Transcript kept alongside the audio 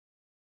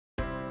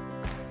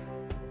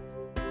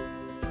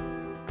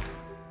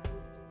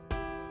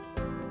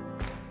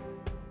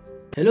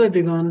Hello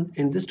everyone,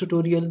 in this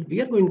tutorial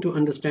we are going to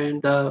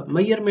understand the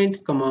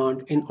measurement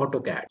command in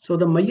AutoCAD. So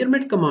the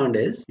measurement command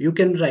is you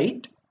can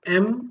write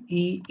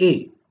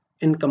MEA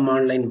in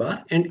command line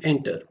bar and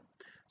enter.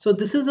 So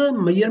this is a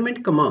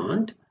measurement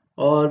command,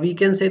 or we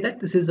can say that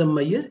this is a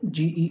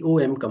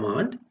Measuregeom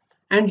command,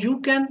 and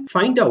you can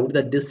find out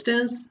the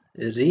distance,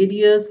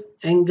 radius,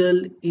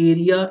 angle,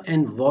 area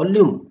and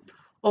volume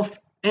of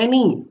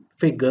any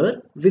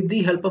figure with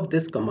the help of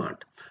this command.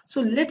 So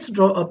let's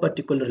draw a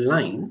particular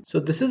line. So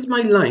this is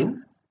my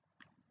line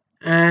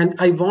and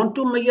I want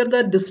to measure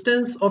the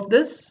distance of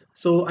this.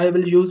 So I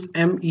will use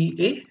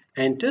MEA,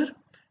 enter,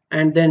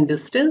 and then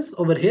distance.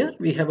 Over here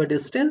we have a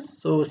distance,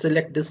 so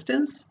select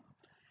distance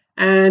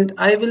and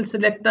I will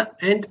select the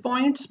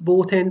endpoints,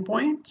 both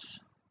endpoints.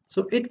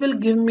 So it will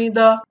give me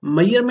the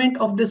measurement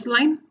of this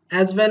line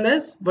as well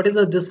as what is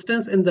the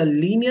distance in the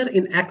linear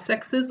in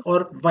x-axis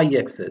or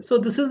y-axis. So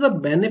this is the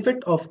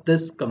benefit of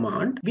this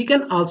command. We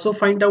can also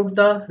find out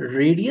the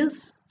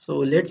radius. So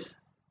let's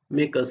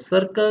make a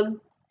circle.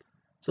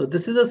 So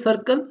this is a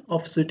circle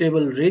of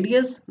suitable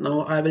radius.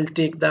 Now I will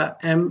take the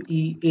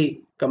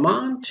MEA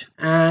command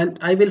and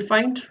I will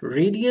find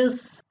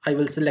radius. I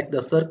will select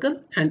the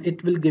circle and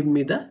it will give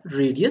me the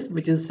radius,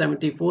 which is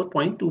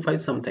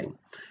 74.25 something,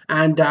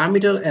 and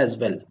diameter as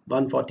well,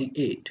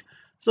 148.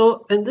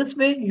 So in this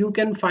way you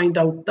can find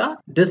out the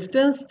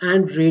distance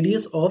and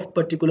radius of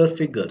particular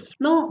figures.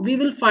 Now we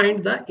will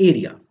find the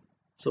area.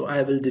 So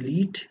I will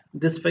delete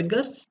this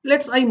figures.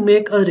 Let's I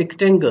make a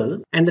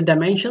rectangle and the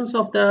dimensions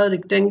of the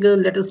rectangle,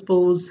 let us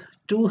suppose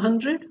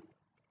 200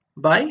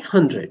 by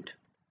 100.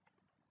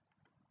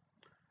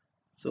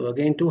 So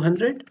again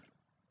 200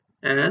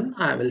 and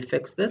I will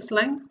fix this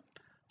line.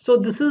 So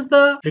this is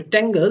the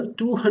rectangle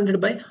 200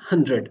 by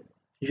 100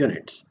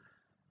 units.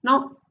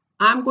 Now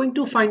I'm going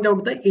to find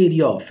out the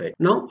area of it.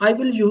 Now I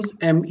will use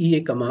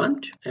MEA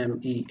command,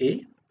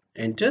 MEA,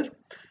 enter.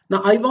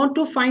 Now I want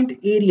to find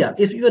area.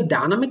 If your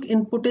dynamic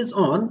input is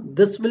on,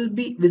 this will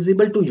be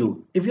visible to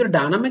you. If your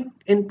dynamic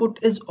input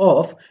is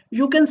off,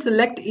 you can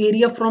select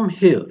area from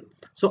here.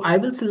 So I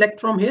will select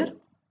from here.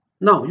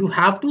 Now you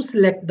have to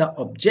select the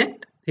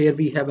object. Here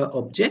we have an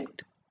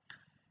object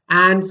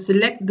and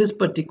select this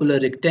particular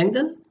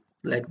rectangle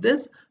like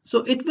this. So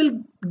it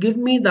will give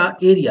me the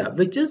area,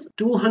 which is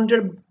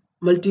 200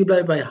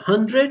 multiplied by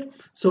 100.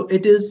 So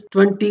it is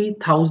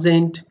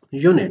 20,000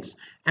 units,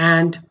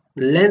 and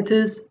length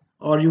is,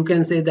 or you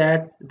can say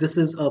that this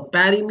is a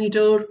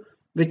perimeter,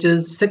 which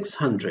is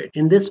 600.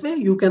 In this way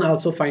you can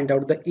also find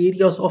out the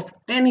areas of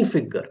any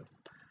figure.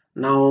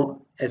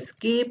 Now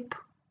escape.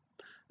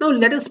 Now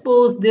let us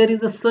suppose there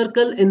is a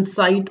circle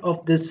inside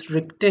of this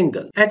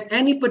rectangle. At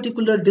any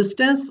particular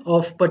distance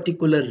of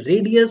particular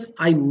radius,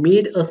 I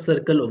made a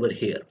circle over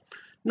here.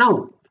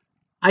 Now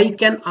I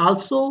can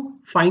also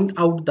find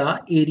out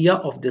the area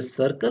of this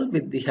circle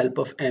with the help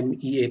of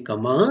MEA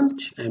command,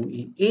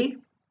 MEA.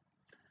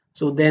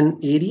 So then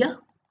area.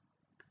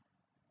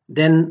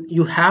 Then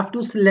you have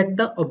to select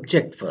the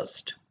object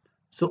first.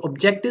 So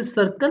object is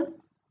circle.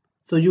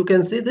 So you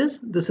can see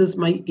this is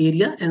my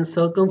area and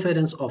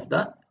circumference of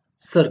the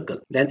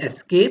circle. Then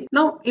escape.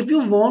 Now if you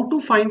want to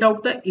find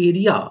out the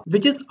area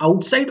which is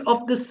outside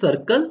of this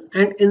circle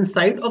and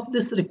inside of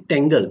this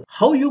rectangle,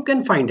 how you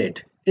can find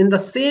it? In the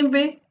same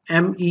way,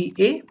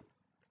 MEA,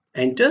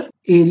 enter,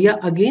 area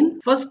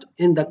again. First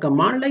in the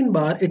command line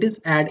bar it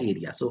is add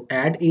area. So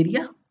add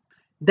area.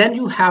 Then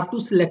you have to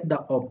select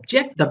the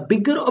object. The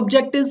bigger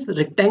object is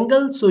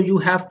rectangle, so you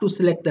have to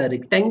select the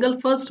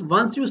rectangle first.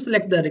 Once you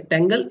select the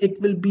rectangle,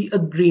 it will be a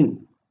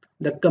green.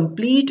 The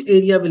complete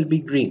area will be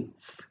green.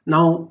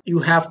 Now you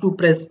have to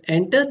press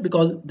enter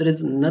because there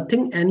is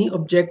nothing, any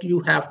object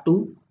you have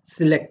to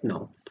select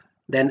now.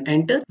 Then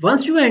enter.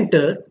 Once you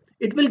enter,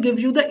 it will give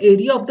you the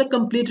area of the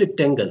complete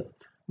rectangle.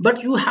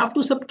 But you have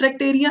to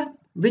subtract area.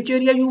 Which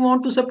area you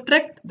want to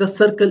subtract? The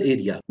circle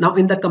area. Now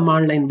in the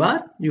command line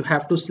bar, you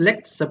have to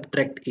select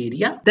subtract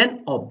area.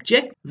 Then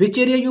object. Which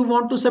area you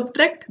want to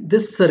subtract?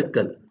 This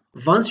circle.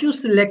 Once you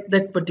select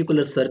that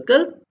particular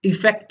circle,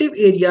 effective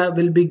area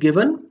will be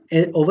given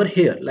over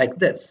here like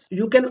this.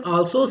 You can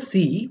also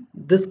see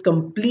this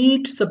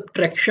complete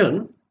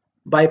subtraction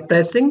by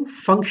pressing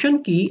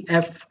function key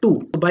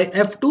F2. So by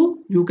F2,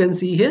 you can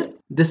see here,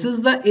 this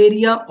is the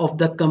area of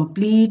the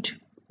complete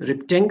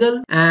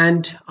rectangle,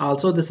 and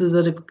also this is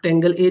a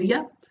rectangle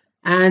area,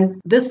 and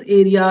this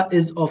area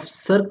is of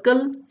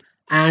circle,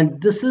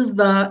 and this is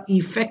the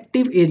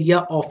effective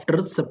area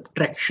after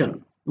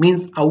subtraction,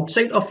 means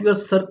outside of your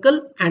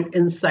circle and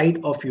inside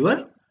of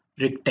your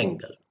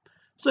rectangle.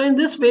 So in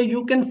this way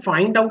you can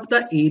find out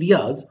the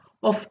areas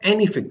of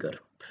any figure.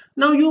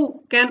 Now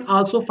you can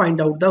also find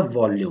out the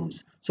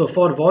volumes. So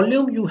for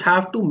volume you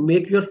have to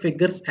make your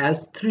figures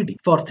as 3D.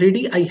 For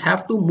 3D I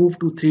have to move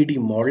to 3D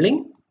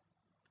modeling.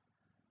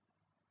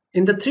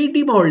 In the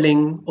 3D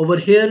modeling over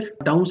here,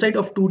 downside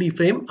of 2D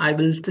frame, I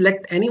will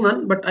select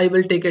anyone, but I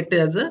will take it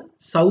as a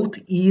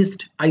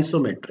southeast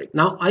isometric.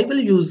 Now I will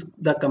use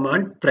the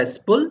command press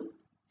pull.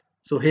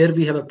 So here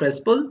we have a press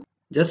pull.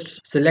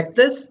 Just select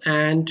this,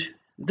 and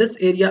this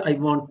area I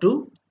want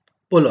to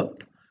pull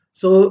up.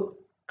 So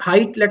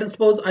height, let us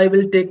suppose I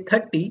will take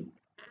 30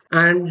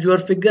 and your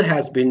figure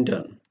has been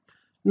done.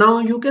 Now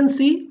you can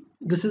see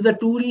this is a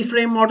 2D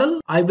frame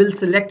model. I will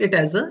select it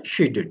as a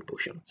shaded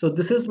portion. So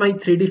this is my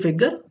 3D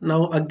figure.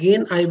 Now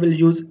again I will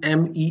use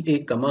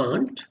MEA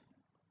command,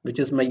 which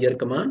is measure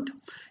command.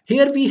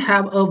 Here we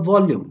have a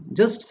volume.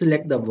 Just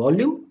select the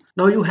volume.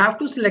 Now you have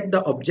to select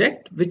the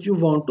object which you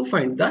want to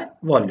find the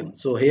volume.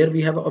 So here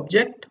we have an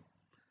object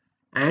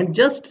and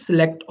just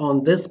select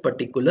on this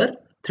particular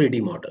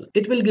 3D model.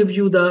 It will give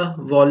you the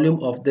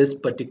volume of this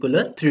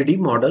particular 3D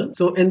model.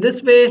 So in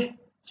this way,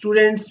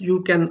 students,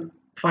 you can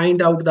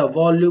find out the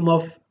volume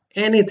of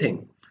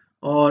anything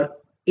or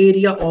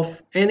area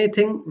of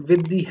anything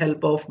with the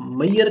help of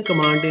measure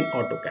command in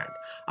AutoCAD.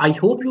 I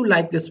hope you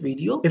like this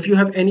video. If you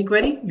have any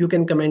query, you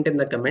can comment in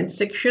the comment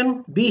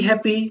section. Be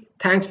happy.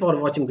 Thanks for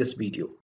watching this video.